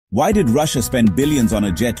Why did Russia spend billions on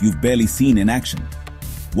a jet you've barely seen in action?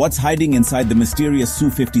 What's hiding inside the mysterious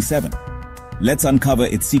Su-57? Let's uncover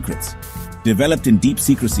its secrets. Developed in deep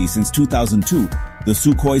secrecy since 2002, the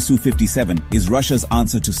Sukhoi Su-57 is Russia's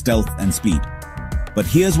answer to stealth and speed. But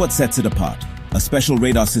here's what sets it apart: a special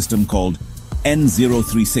radar system called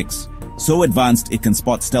N-036, so advanced it can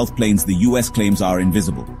spot stealth planes the US claims are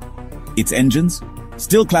invisible. Its engines?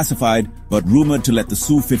 Still classified, but rumored to let the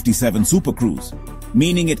Su-57 supercruise,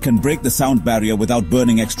 meaning it can break the sound barrier without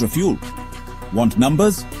burning extra fuel. Want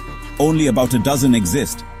numbers? Only about a dozen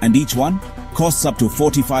exist, and each one costs up to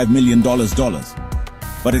 $45 million.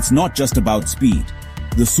 But it's not just about speed.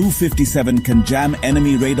 The Su-57 can jam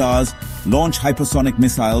enemy radars, launch hypersonic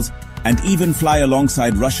missiles, and even fly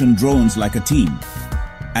alongside Russian drones like a team.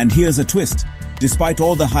 And here's a twist: despite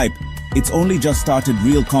all the hype, it's only just started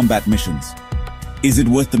real combat missions. Is it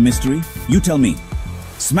worth the mystery? You tell me.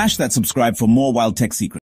 Smash that subscribe for more wild tech secrets.